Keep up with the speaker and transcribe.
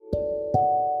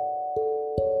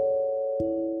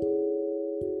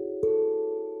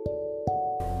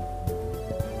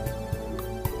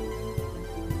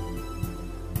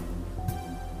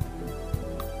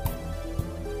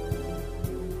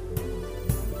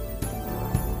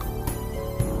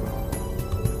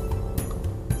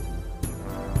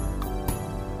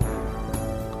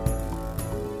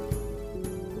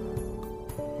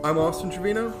I'm Austin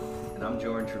Trevino, And I'm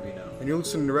Jordan Trevino. and you're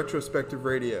listening to Retrospective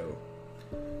Radio.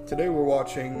 Today we're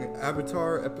watching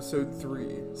Avatar Episode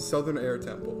 3, Southern Air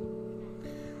Temple.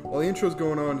 While the intro's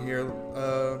going on here,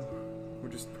 we're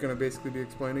just going to basically be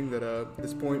explaining that at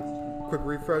this point, quick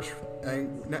refresh,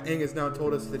 Aang has now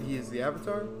told us that he is the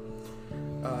Avatar.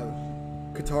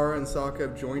 Katara and Sokka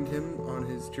have joined him on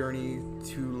his journey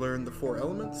to learn the four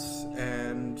elements,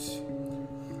 and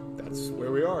that's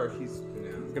where we are. He's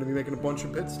going to be making a bunch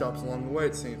of pit stops along the way,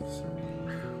 it seems.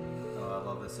 Oh, I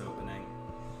love this opening.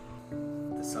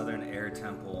 The Southern Air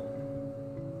Temple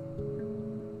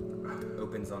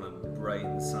opens on a bright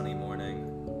and sunny morning.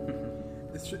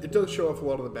 It does show off a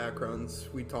lot of the backgrounds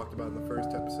we talked about in the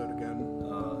first episode again.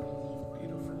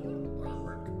 Beautiful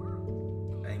artwork.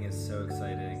 Aang is so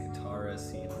excited. Katara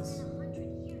seems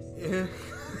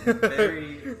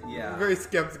very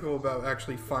skeptical about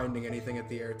actually finding anything at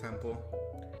the Air Temple.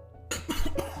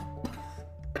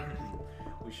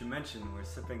 We should mention we're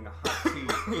sipping a hot tea.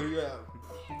 Yeah.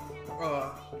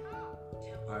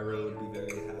 Iroh would be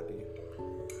very happy.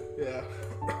 Yeah.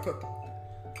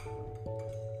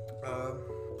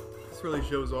 This really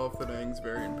shows off that Aang's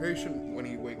very impatient when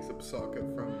he wakes up Sokka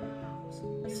from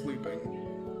sleeping.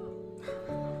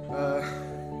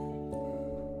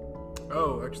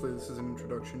 Actually, this is an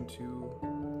introduction to...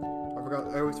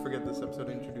 I always forget this episode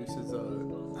introduces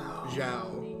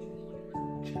Zhao.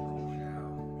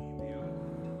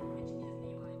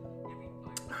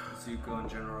 Zuko in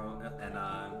general and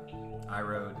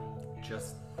Iroh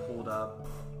just pulled up.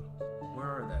 Where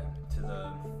are they? To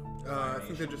the I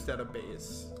think they're just at a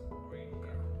base.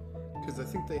 Because I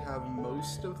think they have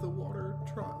most of the water,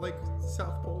 like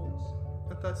South Pole,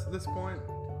 at this point.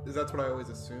 That's what I always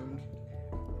assumed.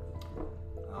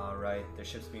 Right, their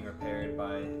ship's being repaired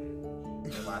by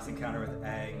their last encounter with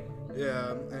Aang.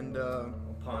 Yeah, and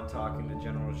upon talking to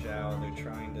General Zhao, they're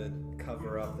trying to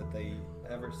cover up that they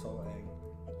ever saw Aang.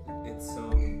 It's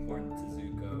so important to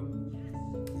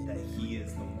Zuko that he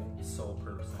is the sole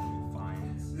person who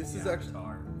finds This is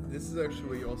actually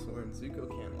where you also learn Zuko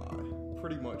can't lie.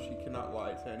 Pretty much, he cannot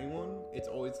lie to anyone. It's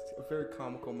always a very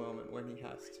comical moment when he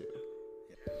has to.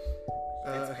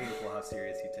 It's painful how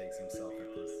serious he takes himself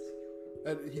at this.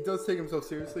 He does take himself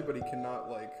seriously, but he cannot,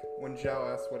 when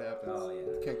Zhao asks what happens,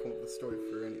 he can't come up with a story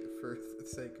for the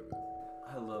sake of it.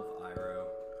 I love Iroh.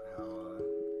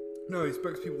 No, he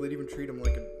expects people that even treat him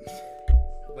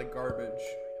like garbage.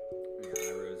 Yeah,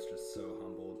 Iroh is just so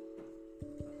humbled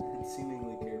and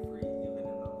seemingly carefree even in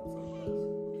moments like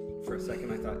this. For a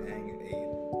second, I thought Aang ate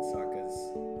Sokka's.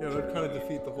 Yeah, that would kind of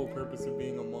defeat the whole purpose of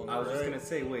being a monk. I was just gonna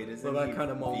say, wait, isn't that he kind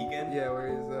of monk. vegan? Yeah, where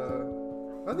he's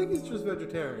I think he's just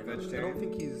vegetarian. Vegetarian? I don't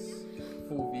think he's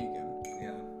full vegan.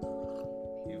 Yeah.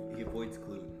 He avoids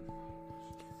gluten.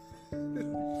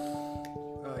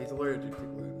 He's allergic to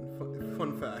gluten.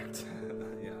 Fun fact.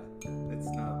 Yeah. It's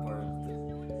not part of the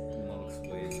monk's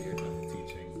ways here of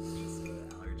teaching. It's just an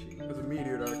allergy. As a meat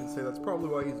eater, I can say that's probably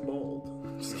why he's bald.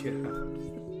 Just kidding.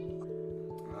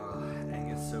 Aang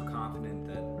is so confident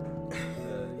that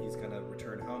he's gonna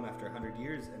return home after 100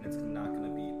 years, and it's gonna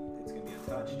be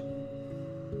untouched.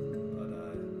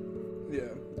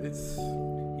 Yeah,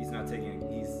 he's not taking.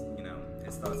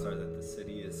 His thoughts are that the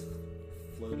city is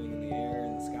floating in the air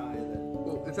in the sky.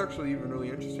 Well, it's actually even really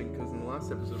interesting because in the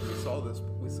last episode we saw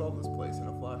this place in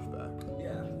a flashback.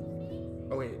 Yeah.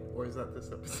 Oh wait, or is that this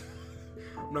episode?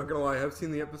 I'm not gonna lie, I've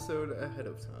seen the episode ahead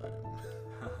of time.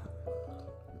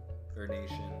 Their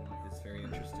nation is very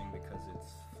interesting because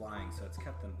it's flying, so it's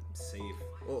kept them safe.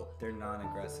 Well, they're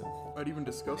non-aggressive. I'd even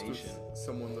discussed with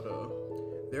someone that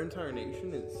their entire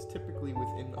nation is typically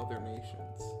within other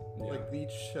nations. Yeah. Like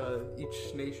each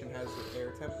nation has an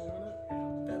air temple in it.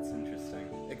 That's interesting.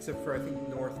 Except for I think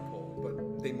North Pole,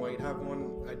 but they might have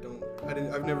one.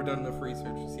 I've never done enough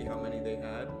research to see how many they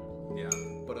had. Yeah.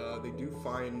 But they do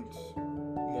find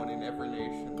one in every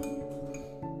nation.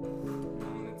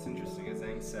 And it's interesting, as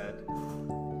Aang said,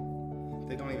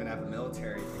 they don't even have a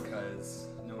military because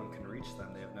no one can reach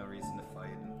them. They have no reason to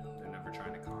fight, and they're never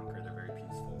trying to conquer. They're very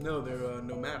peaceful. No, they're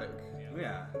nomadic.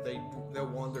 Yeah. They'll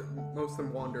wander. Most of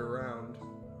them wander around.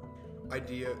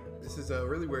 This is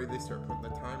really where they start putting the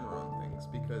timer on things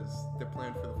because the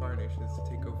plan for the Fire Nation is to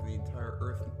take over the entire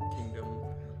Earth Kingdom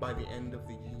by the end of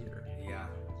the year. Yeah.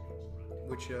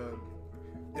 Which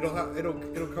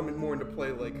it'll come in more into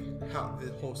play like how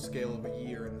the whole scale of a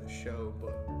year in the show,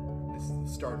 but this is the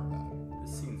start of that.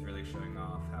 This scene's really showing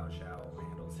off how Zhao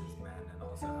handles his men and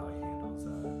also how he handles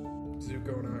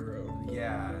Zuko and Iroh.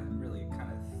 Yeah, really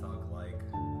kind of thug-like,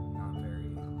 not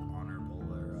very honorable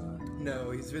or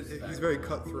No, he's very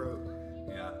cutthroat.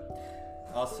 Yeah.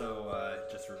 Also,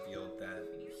 just revealed that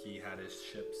he had his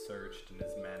ship searched and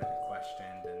his men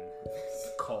questioned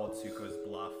and called Zuko's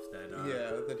bluff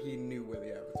that he knew where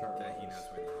the Avatar that was. he knows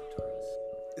where the Avatar is.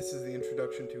 This is the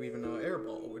introduction to even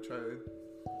Airball, which I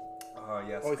Oh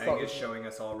yes, always Aang thought is was- showing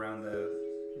us all around the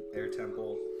air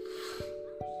temple,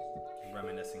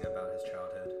 reminiscing about his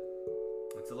childhood.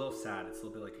 It's a little sad. It's a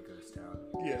little bit like a ghost town.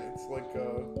 Yeah, it's like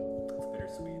It's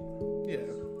bittersweet.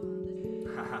 yeah.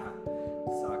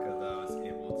 Sokka though is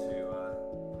able to,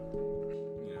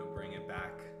 bring it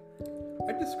back.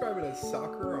 I'd describe it as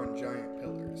soccer on giant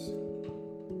pillars.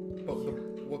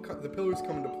 But the pillars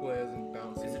come into play as in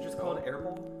bouncing. Is it just called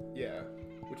airball? Yeah,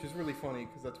 which is really funny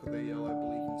because that's what they yell, I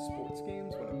believe, in sports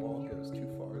games when a ball goes too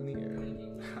far in the air.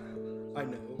 I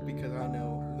know because I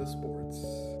know the sports.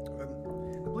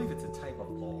 I believe it's a type of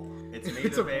ball. It's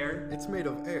made of air. It's made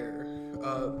of air.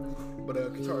 But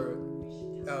Katara,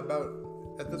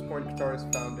 at this point, Katara's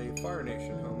found a Fire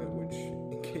Nation helmet, which,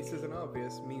 in case isn't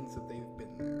obvious, means that they've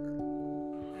been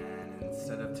there. And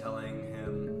instead of telling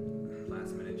him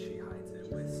last minute, she hides it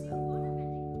with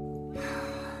Snow.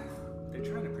 They're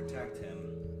trying to protect him,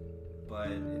 but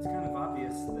it's kind of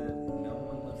obvious that no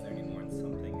one lives there anymore and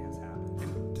something has happened.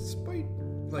 And despite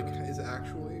his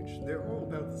actual age, they're all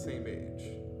about the same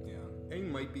age. Yeah. Aang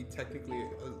might be technically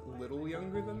a little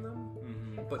younger than them,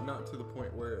 but not to the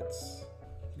point where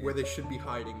they should be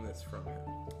hiding this from him.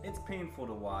 It's painful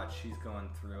to watch. She's going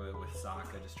through it with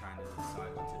Sokka, just trying to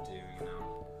decide what to do,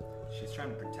 She's trying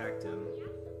to protect him.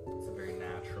 It's a very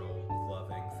natural,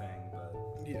 loving thing, but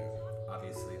Yeah.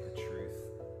 obviously the truth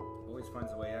always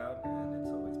finds a way out, and it's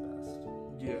always best.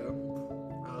 Yeah.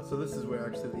 So this is where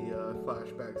actually the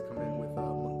flashbacks come in with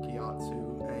Monkey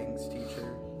Atsu, Aang's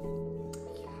teacher.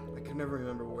 I can never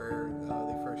remember where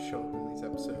they first show up in these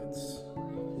episodes.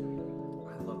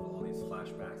 I love all these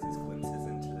flashbacks, these glimpses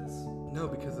into this. No,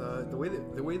 because the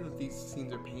way that these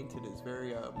scenes are painted is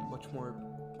very much more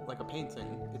like a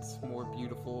painting. It's more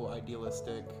beautiful,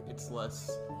 idealistic. There's less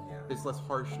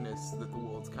harshness that the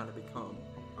world's kind of become.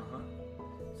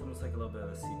 It's almost like a little bit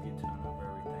of a sepia tone over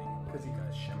everything, because you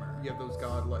guys shimmer. You have those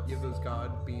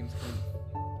god beams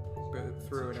coming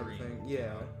through and everything.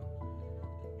 Yeah.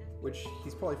 Which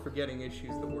he's probably forgetting issues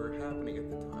that were happening at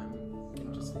the time.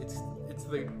 And just it's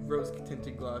the rose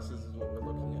tinted glasses is what we're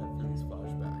looking at through these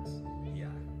flashbacks. Yeah.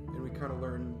 And we kind of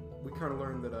learn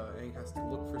that Aang has to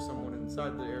look for someone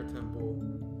inside the air temple,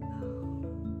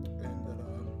 and that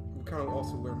we kind of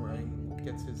also learn where Aang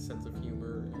gets his sense of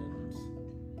humor, and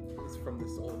it's from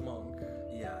this old monk.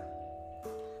 Yeah.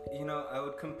 I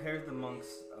would compare the monks,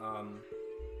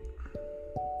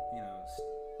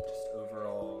 just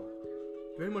overall.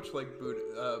 Very much like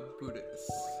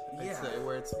Buddhists, I'd say,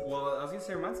 where it's Well, I was gonna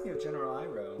say, it reminds me of General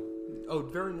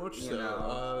Iroh. very much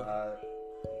so.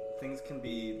 Things can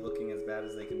be looking as bad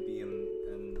as they can be, and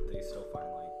they still find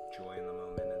joy in the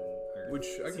moment, and Which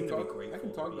I seem can to be talk. I grateful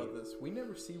can talk to be- about this. We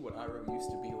never see what Iroh used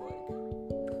to be like.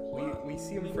 Well, we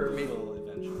see him maybe for we maybe will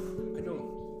eventually. I don't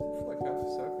for like half a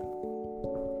second,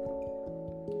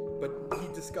 but he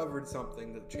discovered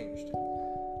something that changed him.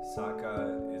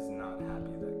 Sokka is not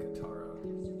happy that Katara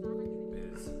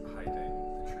is hiding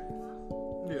the truth.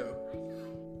 Yeah.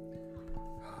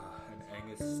 And Aang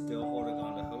is still holding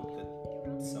on to hope that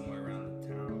somewhere around the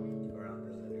town, around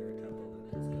the air temple,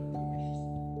 that there's going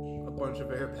to A bunch of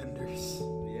airbenders.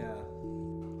 be. Yeah.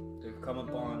 They've come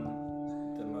upon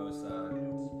the most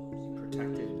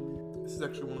protected. This is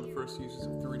actually one of the first uses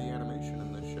of 3D animation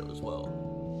in this show as well.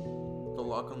 The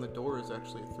lock on the door is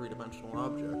actually a three-dimensional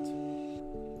object.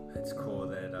 It's cool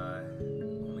that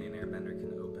only an airbender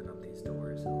can open up these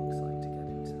doors, it looks like, to get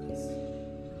into this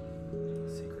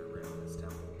secret room in this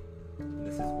temple. And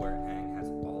this is where Aang has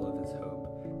all of his hope.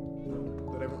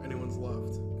 That anyone's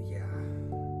left. Yeah.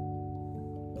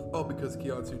 Oh, because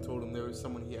Gyatso told him there was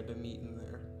someone he had to meet in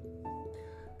there.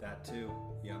 That too.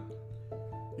 Yeah.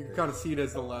 You can kind of see it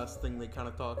as the last thing they kind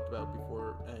of talked about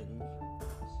before Aang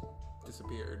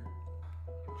disappeared.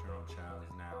 General Chao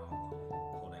is now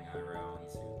holding Iroh and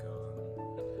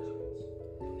Zuko.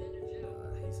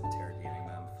 He's interrogating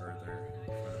them further in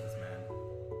front of his men.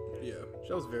 Yeah,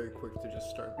 Shell's very quick to just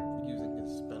start using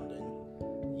his spending,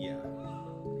 Yeah.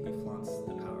 He flaunts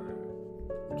the power.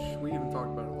 which we even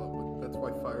talked about a lot, but that's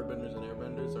why firebenders and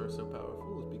airbenders are so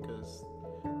powerful, is because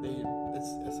they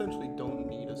essentially don't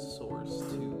need a source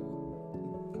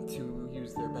to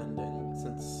use their bending,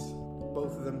 since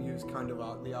both of them use kind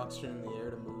of the oxygen in the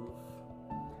air to move.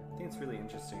 I think it's really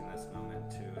interesting in this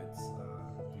moment too. It's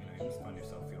you just find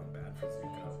yourself feeling bad for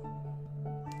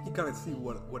Zuko. you kind of see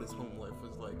what his home life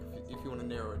was like if you want to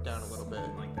narrow it down a little bit.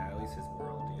 Something like that, at least his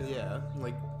world. Yeah,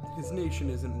 like his nation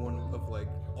isn't one of like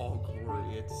all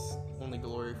glory. It's only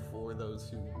glory for those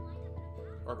who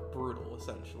are brutal,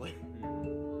 essentially.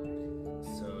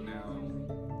 So now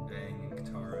Aang and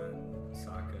Katara and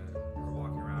Sokka are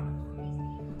walking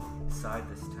around inside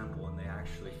this temple, and they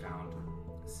actually found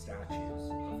statues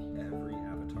of every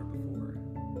avatar before.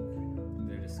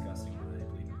 They're discussing how they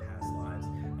believe in past lives.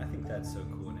 I think that's so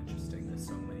cool and interesting. There's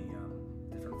so many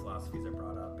different philosophies are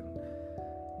brought up, and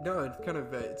No, it's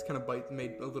kind of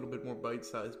made a little bit more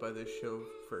bite-sized by this show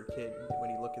for a kid when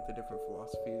you look at the different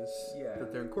philosophies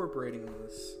that they're incorporating in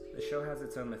this. the show has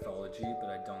its own mythology, but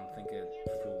I don't think it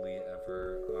fully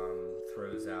ever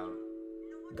throws out.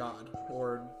 God,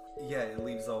 or Yeah, it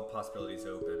leaves all possibilities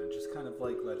open and just kind of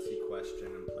like lets you question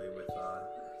and play with,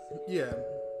 yeah,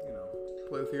 you know,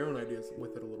 play with your own ideas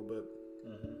with it a little bit.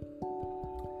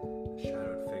 a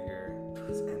shadowed figure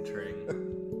is entering.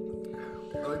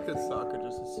 I like that Sokka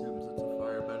just assumes it's a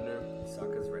firebender.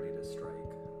 Sokka's ready to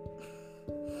strike.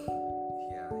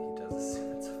 Yeah, he does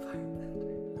assume it's a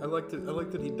firebender. I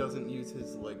like that he doesn't use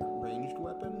his like ranged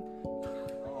weapon.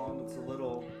 It's a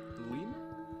little... Lean?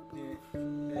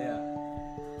 Yeah.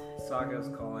 Sokka's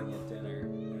calling it dinner,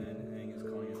 and Aang is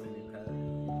calling it baby pet.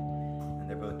 And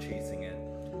they're both chasing it.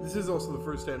 This is also the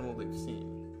first animal they've seen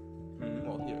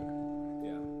while here,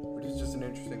 Yeah. which is just an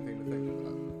interesting thing to think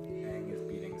about. Aang is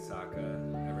beating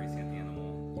Sokka every single the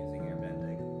animal using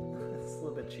airbending. It's a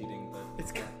little bit cheating, but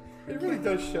It really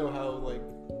does show how like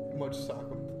much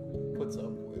Sokka puts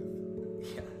up with.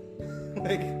 yeah.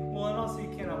 Like Well, and also you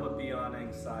can't help but be on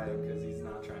Aang's side because he's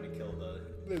not trying to kill the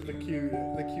the cute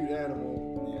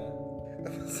animal. yeah.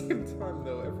 At the same time,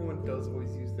 though, everyone does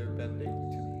always use their bending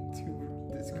to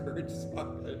discourage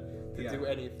Sokka to do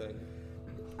anything.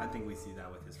 I think we see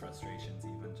that with his frustrations,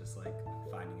 even just like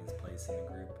finding his place in a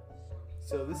group.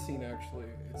 So this scene actually,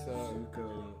 it's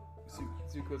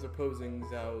Zuko's opposing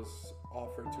Zhao's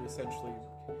offer to essentially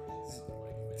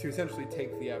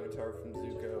take the Avatar from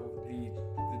Zuko, the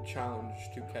challenge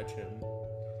to catch him.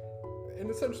 And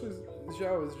essentially,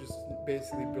 Zhao is just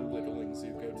basically belittling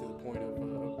Zuko to the point of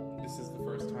this is the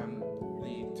first time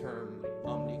the term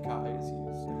Omni Kai is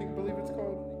used. I believe it's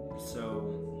called. So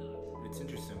it's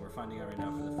interesting. We're finding out right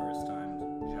now for the first time.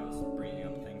 Zhao's bringing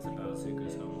up things about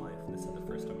Zuko's home life. This is the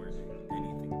first time we're hearing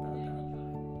anything about that.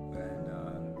 And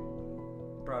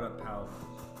brought up how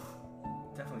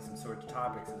definitely some sort of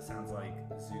topics. It sounds like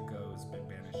Zuko's been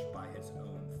banished by his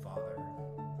own father.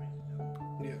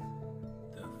 Yeah.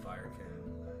 The Fire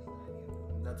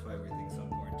King. That's why everything's so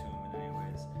important to him in any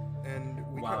ways. And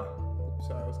we I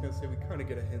was gonna say we kind of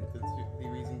get a hint that the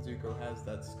reason Zuko has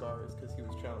that scar is because he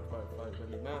was challenged by a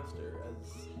firebending master.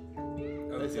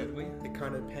 Did we? It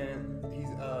kind of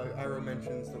Iroh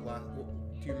mentions the last.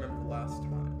 Do you remember the last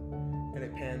time? And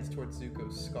it pans towards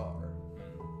Zuko's scar.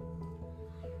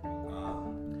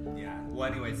 Yeah. Well,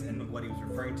 anyways, and what he was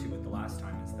referring to with the last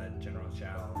time is that General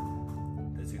Zhao,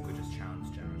 that Zuko just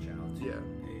challenged General Zhao to a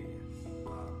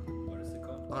what is it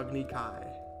called? Agni Kai.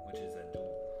 Which is a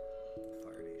dual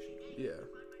Fire Nation. Yeah.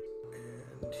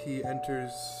 And he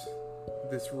enters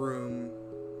this room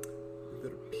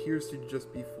that appears to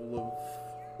just be full of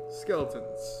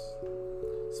skeletons.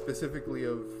 Specifically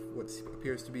of what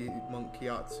appears to be Monk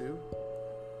Kiatsu.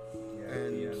 Yeah,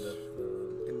 and, the end of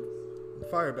and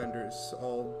firebenders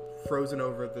all frozen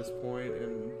over at this point,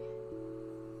 and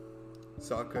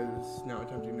Sokka is now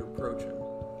attempting to approach him.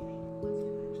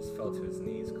 just fell to his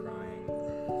knees crying.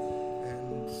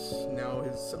 And now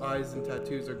his eyes and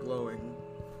tattoos are glowing,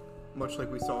 much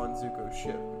like we saw on Zuko's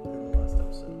ship in the last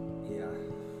episode. Yeah.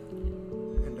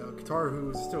 And Katara,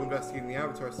 who's still investigating the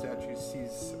Avatar statues,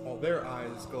 sees all their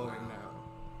eyes glowing now.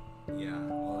 Yeah,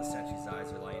 all the statues'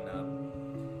 eyes are lighting up.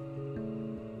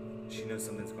 She knows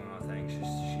something's going on with Aang.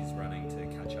 She's running to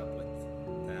catch up with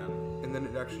them. And then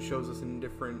it actually shows us in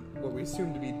what we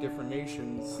assume to be different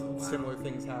nations, similar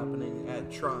things happening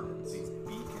at shrines. These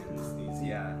beacons,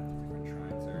 different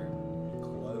shrines are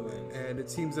glowing. And it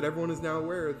seems that every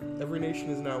nation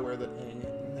is now aware that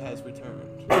Aang has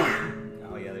returned.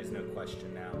 Oh yeah, there's no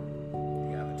question now.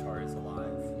 The Avatar is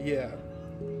alive. Yeah.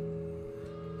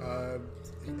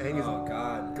 Aang is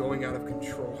God. going out of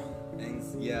control.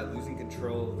 Aang's, losing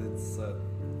control. It's a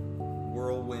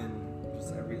whirlwind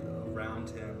just around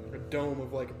him. A dome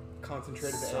of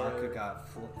concentrated Sokka air. got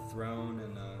thrown,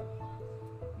 and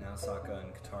now Sokka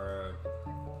and Katara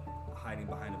are hiding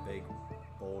behind a big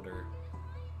boulder.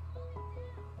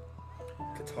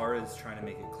 Katara is trying to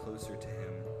make it closer to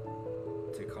him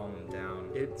to calm him down.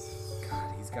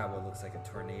 God, he's got what looks like a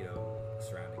tornado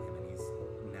surrounding him, and he's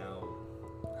now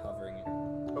hovering.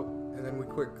 Oh,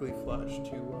 quickly flash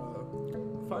to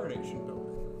Fire Nation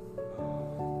building.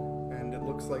 And it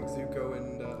looks like Zuko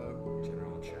and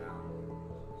General Chow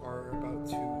are about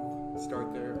to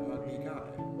start their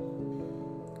Nikai.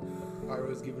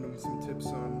 Iroh's giving them some tips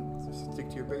on just stick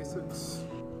to your basics.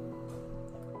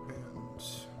 And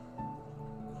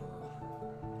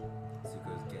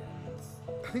Zuko's getting...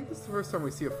 I think this is the first time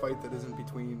we see a fight that isn't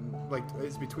between, like,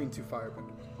 it's between two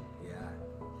firebenders. Yeah.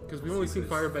 Because we've only seen Zuko's-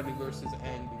 firebending versus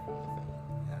Aang before, I think.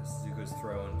 Yeah, Zuko's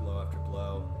throwing blow after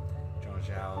blow. Zhang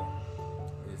Zhao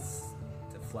is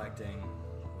deflecting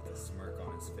with a smirk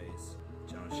on his face.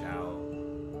 Zhang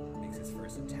Zhao makes his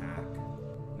first attack.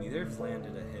 Neither have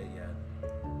landed a hit yet.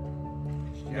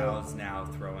 Zhao's now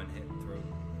throw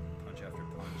punch after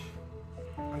punch.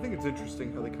 I think it's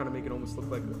interesting how they kind of make it almost look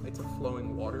like it's a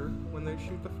flowing water when they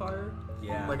shoot the fire.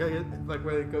 Yeah. Like like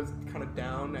where it goes kind of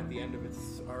down at the end of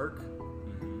its arc.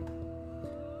 Mm-hmm.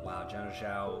 Wow, Zhang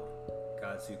Zhao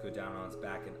got Zuko down on his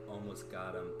back and almost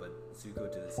got him, but Zuko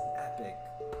did this epic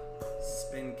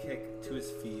spin kick to his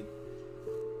feet,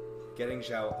 getting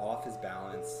Zhao off his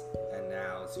balance, and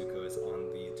now Zuko is on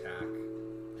the attack.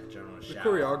 And General The Zhao,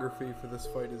 choreography for this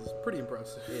fight is pretty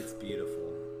impressive. it's beautiful.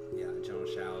 Yeah, General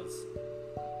Zhao's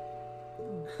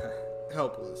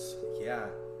Helpless. yeah.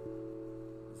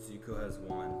 Zuko has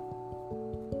won.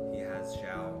 He has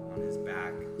Zhao on his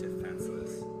back,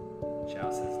 defenseless.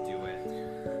 Zhao says, "Do it."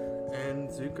 And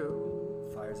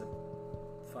Zuko Fires a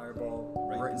fireball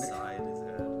right Right next- beside his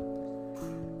head.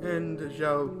 and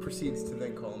Zhao proceeds to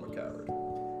then call him a coward.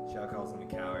 Zhao calls him a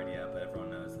coward, yeah, but everyone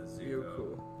knows that You're Zuko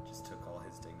cool. just took all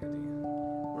his dignity.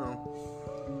 Well,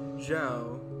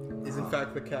 Zhao is in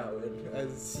fact the coward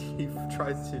as he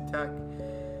tries to attack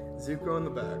Zuko in the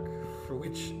back, for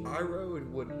which Iroh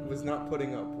was not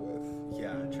putting up with.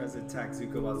 Yeah, tries to attack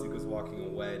Zuko while Zuko's walking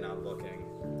away, not looking.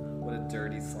 What a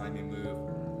dirty, slimy move.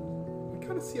 We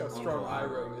kind of see how strong Uncle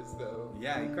Iroh is, though.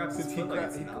 Yeah, he grabs his Since foot like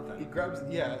it's nothing. he grabs,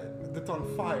 yeah, that's on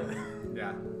fire.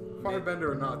 Yeah.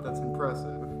 Firebender or not, that's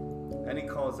impressive. And he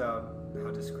calls out how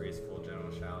disgraceful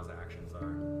General Shao's actions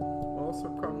are. Also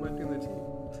complimenting the team.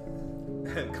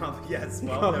 Yes,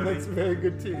 well That's noted. very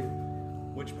good tea.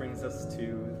 Which brings us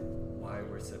to why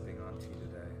we're sipping on tea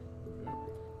today.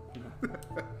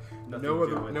 Nothing No to do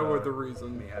other, with, no other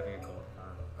reason. me having a cold.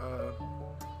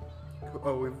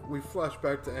 We've flashed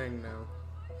back to Aang now.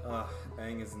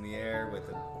 Aang is in the air with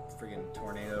a friggin'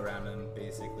 tornado around him,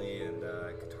 basically, and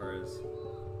Katara's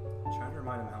trying to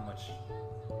remind him how much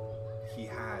he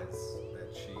has.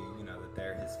 That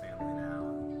they're his family now.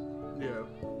 Yeah.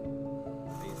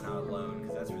 That he's not alone,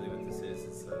 because that's really what this is.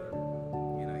 It's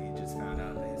he just found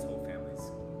out that his whole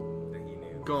family's that he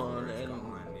knew Gone, is and-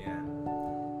 gone. Yeah.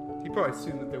 He probably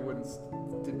assumed that there wouldn't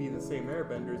to be the same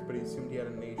airbenders, but he assumed he had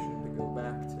a nation to go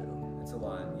back to. It's a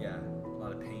lot, yeah. A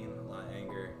lot of pain, a lot of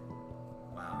anger.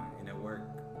 Wow. And at work,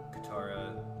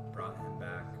 Katara brought him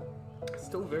back.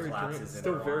 Still He very collapses in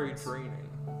still her very arms. draining.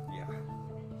 Yeah.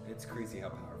 It's crazy how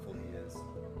powerful he is.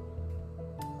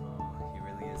 Oh, he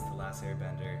really is the last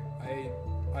airbender.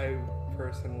 I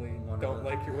personally One of don't the-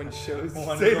 like it when shows One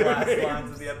of say the their last names.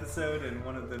 lines of the episode and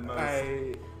one of the most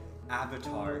I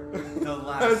Avatar, the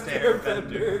last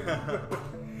airbender.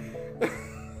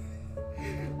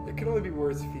 It can only be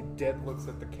worse if he dead looks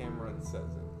at the camera and says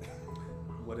it.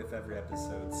 What if every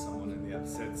episode someone in the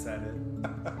episode said it?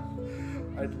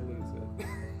 I'd lose it.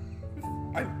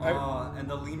 And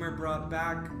the lemur brought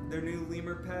back their new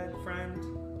lemur pet friend.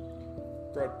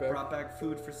 Brought back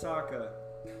food for Sokka.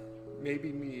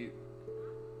 maybe meat.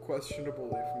 Questionable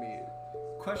if meat.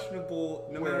 Questionable,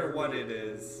 no Where matter what meat- it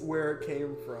is. Where it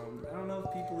came from. I don't know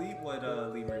if people eat what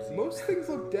lemurs eat. Most things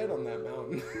look dead on that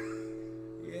mountain.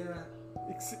 Yeah.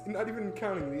 Not even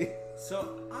counting the.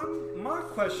 So my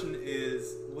question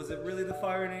is, was it really the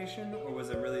Fire Nation or was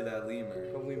it really that lemur?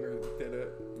 The lemur did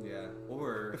it. Yeah.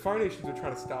 Or The Fire Nations are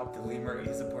trying to stop the lemur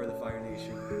is a part of the Fire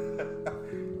Nation.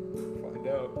 Find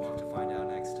out. We'll have to find out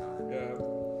next time. Yeah.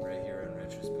 Right here on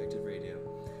Retrospective Radio.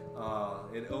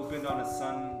 It opened on a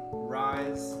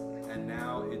sunrise, and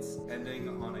now it's ending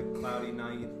on a cloudy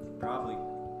night. Probably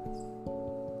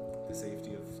the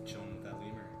safety of chilling with that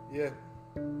lemur. Yeah.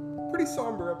 Pretty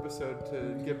somber episode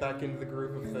to get back into the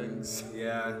groove of things.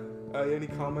 Yeah. Any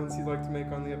comments you'd like to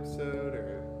make on the episode,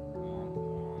 or? Womp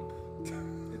womp.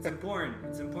 It's important.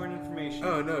 It's important information.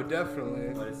 Oh no, definitely.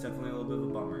 But it's definitely a little bit of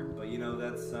a bummer. But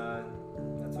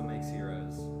that's what makes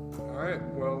heroes. All right.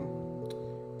 Well,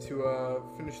 to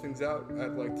finish things out,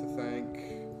 I'd like to thank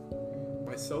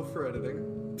myself for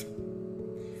editing.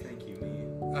 Thank you, me.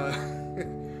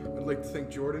 I'd like to thank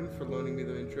Jordan for loaning me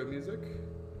the intro music.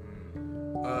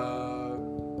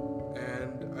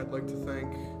 And I'd like to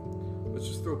thank the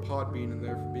Let's just throw Podbean in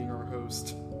there for being our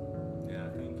host. Yeah,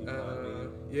 thank you, Podbean.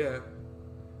 Yeah.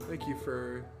 Thank you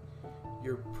for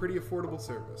your pretty affordable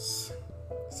service.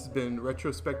 This has been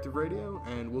Retrospective Radio,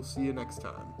 and we'll see you next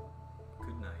time.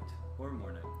 Good night. Or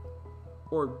morning.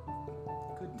 Or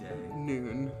Good day.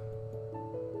 noon.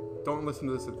 Don't listen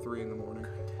to this at 3 in the morning.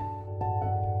 Good day.